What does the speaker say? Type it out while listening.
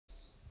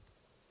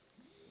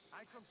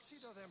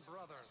consider them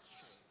brothers,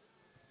 Shay.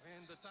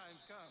 When the time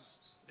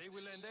comes, they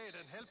will lend aid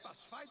and help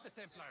us fight the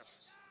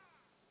Templars.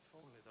 If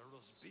only the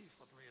roast beef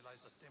would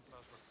realize the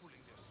Templars were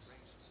pulling their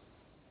strings.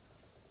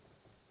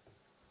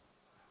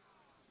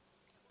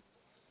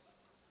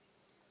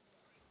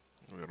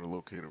 We gotta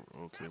locate it.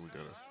 Okay, we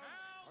gotta.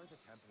 Are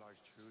the Templars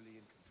truly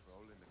in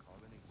control in the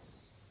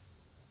colonies?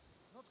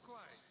 Not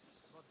quite,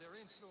 but their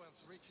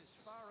influence reaches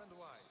far and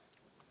wide.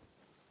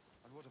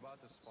 And what about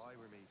the spy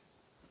we're meeting?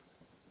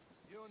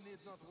 You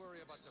need not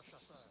worry about your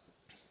chasseur.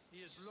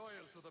 He is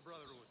loyal to the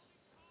Brotherhood.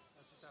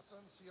 As it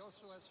happens, he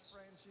also has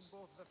friends in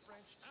both the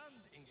French and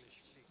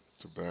English fleets.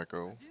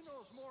 Tobacco. And he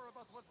knows more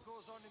about what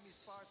goes on in these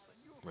parts than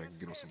you Like, can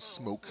get him some ever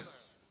smoke. hope to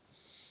learn.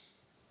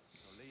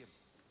 So Liam,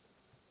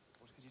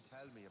 what could you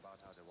tell me about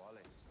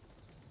A-DSPLAY?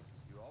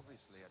 You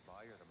obviously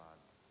admire the man.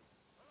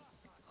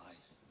 I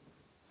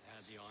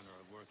had the honor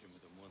of working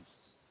with him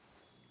once.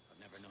 I've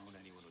never known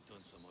anyone who'd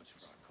done so much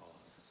for our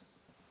cause.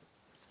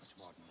 It's much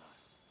more than that.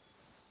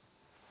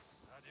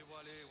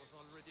 A-DSPLay was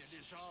already a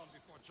legend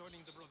before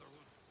joining the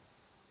Brotherhood.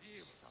 He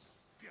was a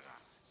pirate,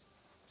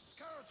 a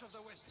scourge of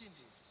the West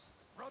Indies,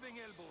 rubbing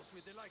elbows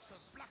with the likes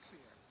of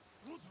Blackbeard,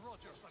 Woodes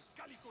Rogers, and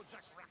Calico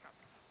Jack Rackham.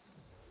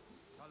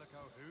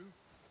 Calico who?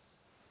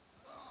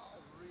 Oh,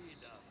 read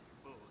a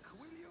book,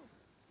 will you?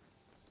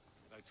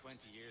 About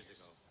 20 years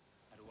ago,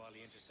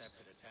 A-DSPLay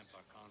intercepted a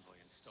Templar convoy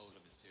and stole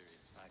a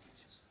mysterious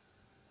package.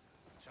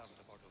 He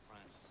traveled to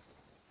Port-au-Prince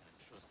and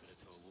entrusted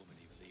it to a woman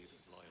he believed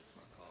was loyal to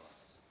our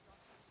cause.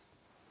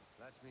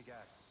 Let me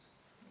guess.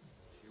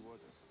 She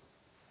wasn't.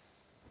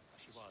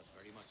 She was,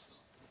 very much so.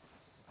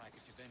 The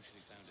package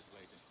eventually found its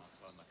way to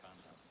Francois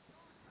Macanda,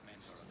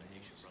 mentor of the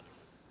Haitian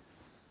Brotherhood.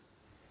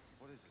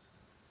 What is it?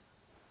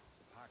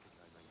 The package,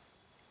 I mean.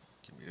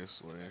 Give me this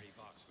The way. very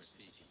box we're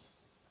seeking.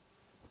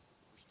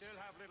 We still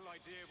have little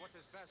idea what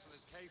this vessel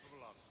is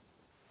capable of.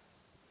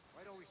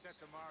 Why don't we set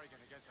the Morrigan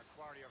against a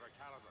quarry of her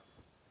caliber?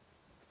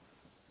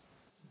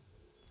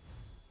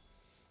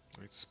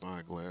 Right,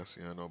 spyglass.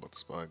 Yeah, I know about the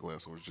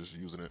spyglass. I was just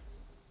using it.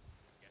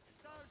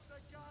 There's the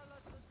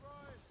gallants and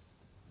royals!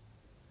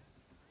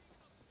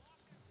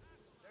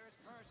 There's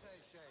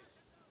part8, Shay.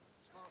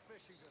 Small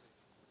fishing village.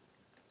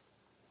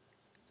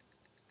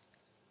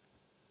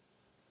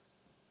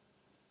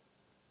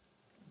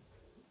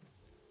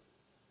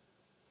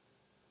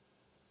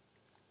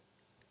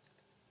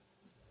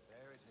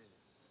 There it is.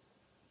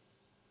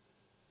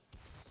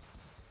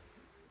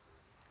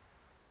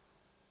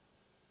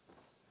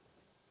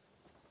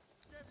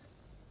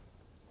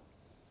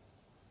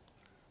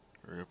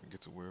 Hurry up and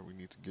get to where we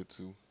need to get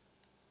to.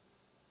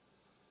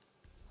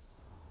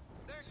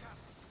 There,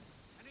 Captain.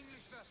 An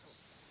English vessel.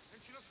 And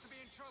she looks to be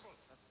in trouble.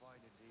 That's fine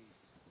indeed.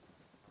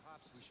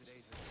 Perhaps we should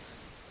aid her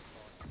journey to the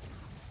coast.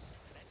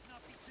 Let's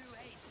not be too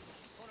hasty.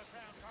 She's full of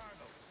crown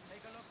cargo.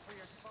 Take a look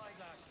through your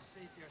spyglass and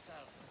see for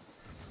yourself.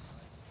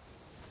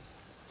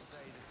 I'd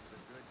say this is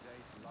a good day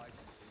to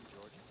lighten King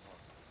George's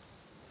pockets.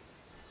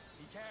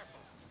 Be careful.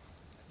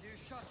 A few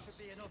shots should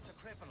be enough to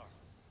cripple her.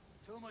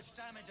 Too much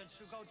damage and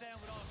she'll go down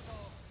with all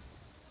souls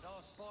and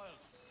all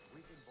spoils.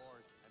 We can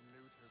board and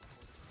loot her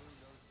before the crew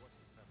knows what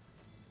hit them.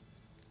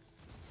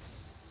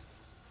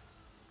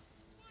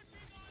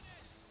 Working on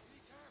it! Be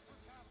careful,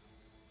 Captain.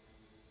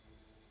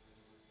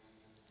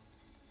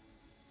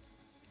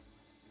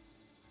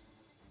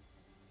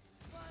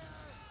 Fire!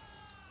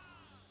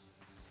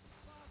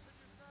 Fasten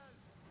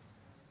yourselves!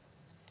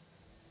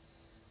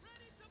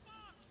 Ready to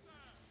box,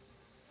 sir!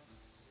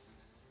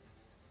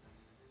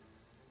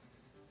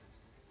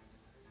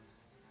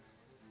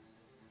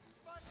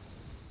 But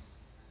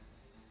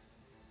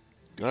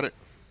Got it.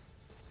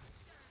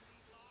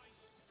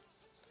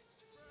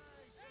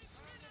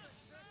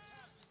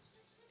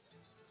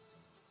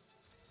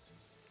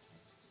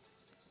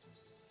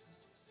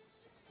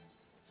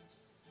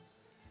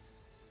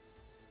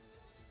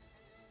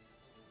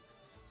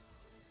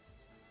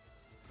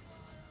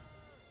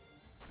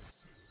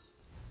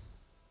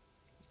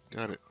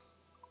 Got it.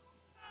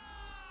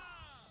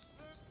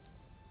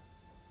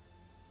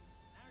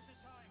 Now's the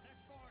time.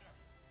 Let's board her.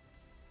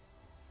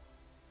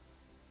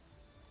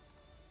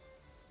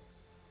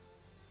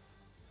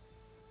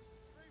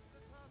 reef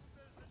the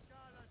topsails and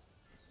gallants!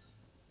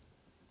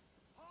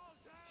 Haul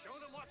down! Show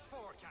them what's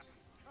for,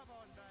 Captain. Come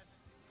on, then.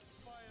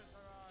 Spoils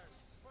are ours.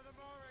 For the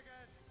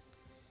Morrigan!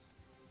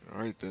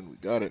 Alright then, we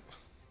got it.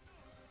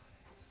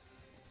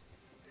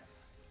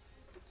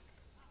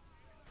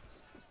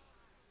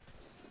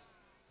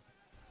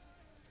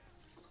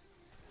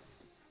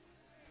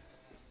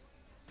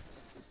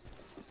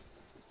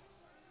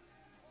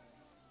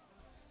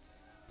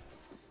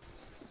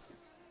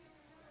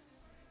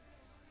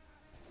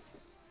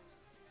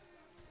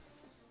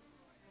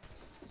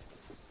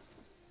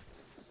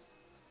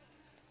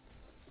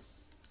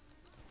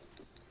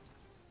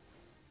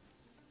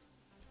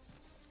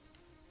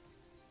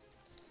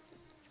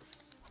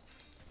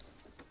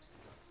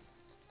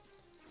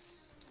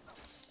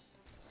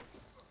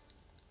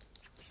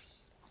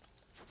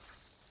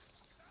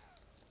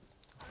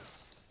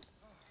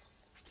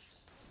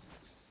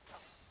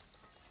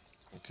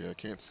 Okay, I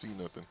can't see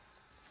nothing.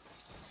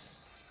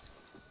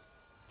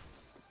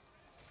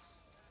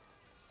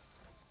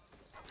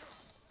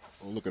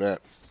 Oh, look at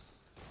that.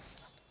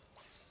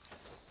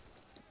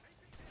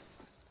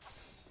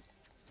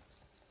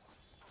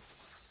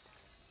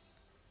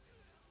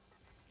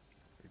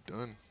 They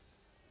done.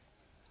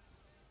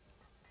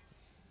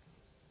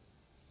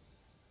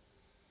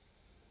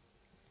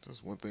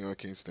 That's one thing I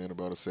can't stand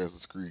about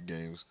Assassin's Creed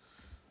games.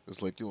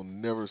 It's like you'll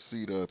never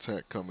see the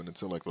attack coming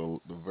until like the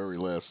very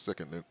last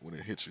second when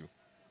it hits you.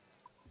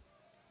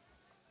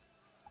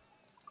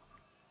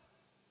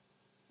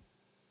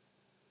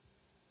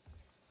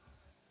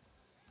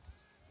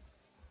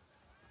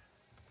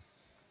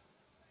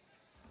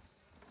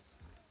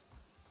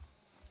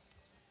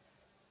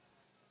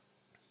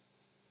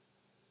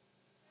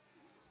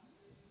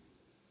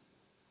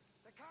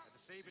 The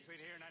sea between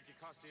here and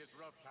Anticosti is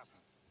rough, Captain.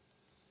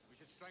 We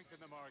should strengthen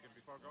the Morgan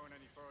before going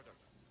any further.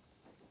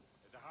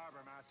 There's a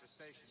harbour master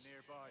stationed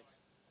nearby.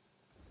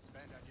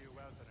 Spend on new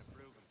wealth and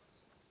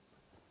improvements.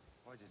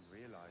 I didn't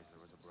realize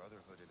there was a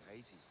brotherhood in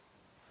Haiti.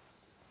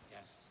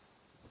 Yes.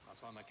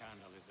 Francois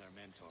McCandle is their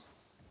mentor.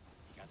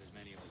 He gathers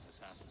many of his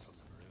assassins from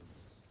the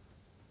Maroons.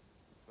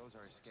 Those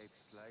are escaped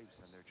slaves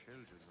and their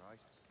children,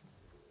 right?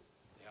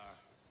 They are.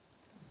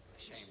 A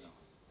shame, though.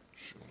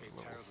 Shit, Escaped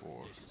level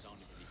terrible 4. conditions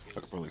only to be I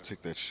killed. could probably take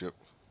that ship.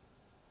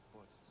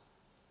 But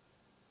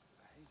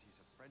Haiti's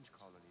a French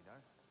colony now.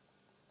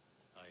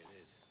 Aye, it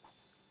is.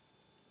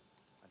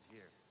 And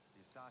here,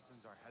 the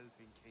assassins are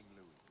helping King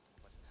Louis.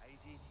 But in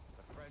Haiti,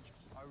 the French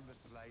own the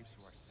slaves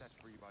who are set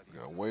free by the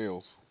Got assassins.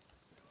 whales.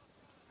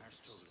 Our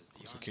struggle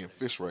is I beyond can't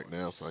the fish right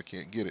now, so I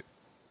can't get it.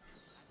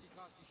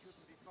 Anticosti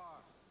shouldn't be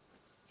far.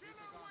 Keep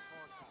us on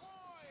course, Captain.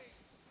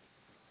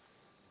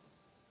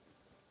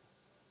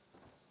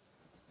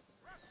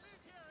 Rest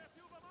meet here if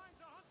you've a mind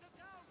to hunt it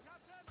down,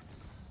 Captain!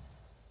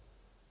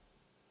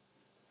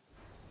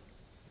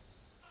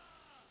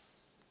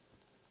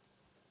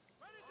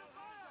 Ready to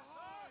fire,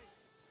 sir!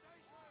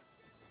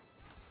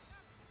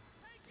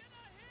 Taking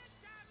a hit,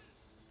 Captain!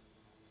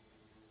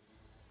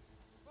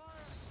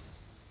 Fire!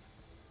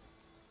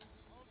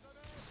 Hold them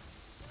in!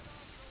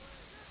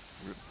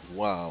 Get off the way!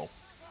 Wow.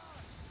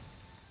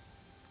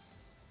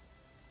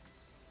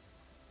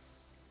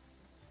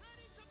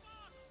 Ready to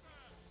box,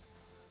 sir!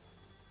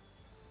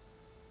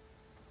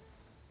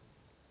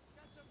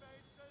 Get the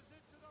mainsails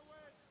into the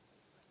wind!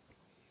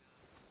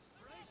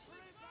 Brace for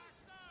impact,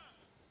 sir!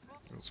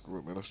 Oh, screw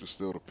it, man. Let's just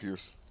sail to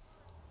Pierce.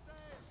 Sail!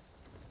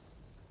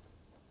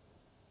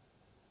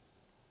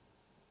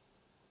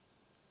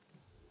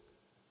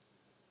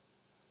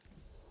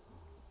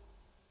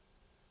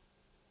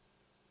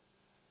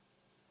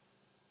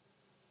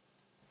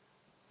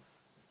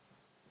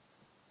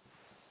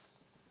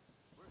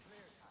 We're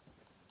clear, Captain.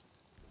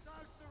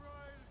 Douse the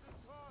royals and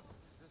tops!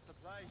 Is this the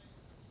place?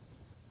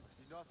 I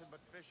see nothing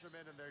but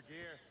fishermen and their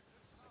gear.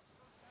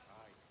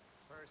 Aye.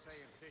 Per se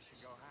and fishing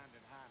go hand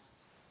in hand.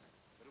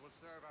 But it will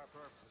serve our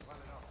purposes well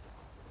enough.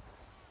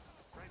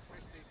 The French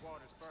fish these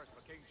waters first,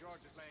 but King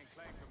George is laying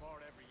claim to more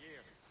every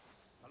year.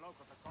 The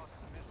locals are caught in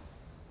the middle.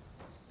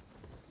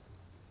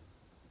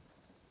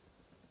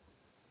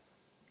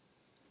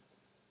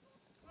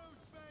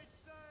 Loose mate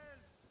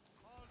sails!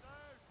 All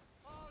down!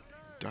 All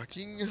down!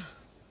 Docking.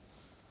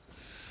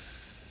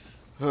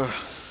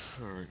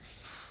 Alright.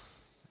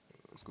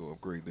 Let's go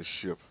upgrade this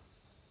ship.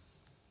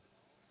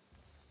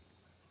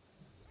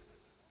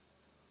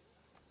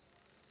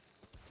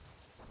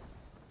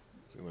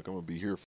 Seems like I'm gonna be here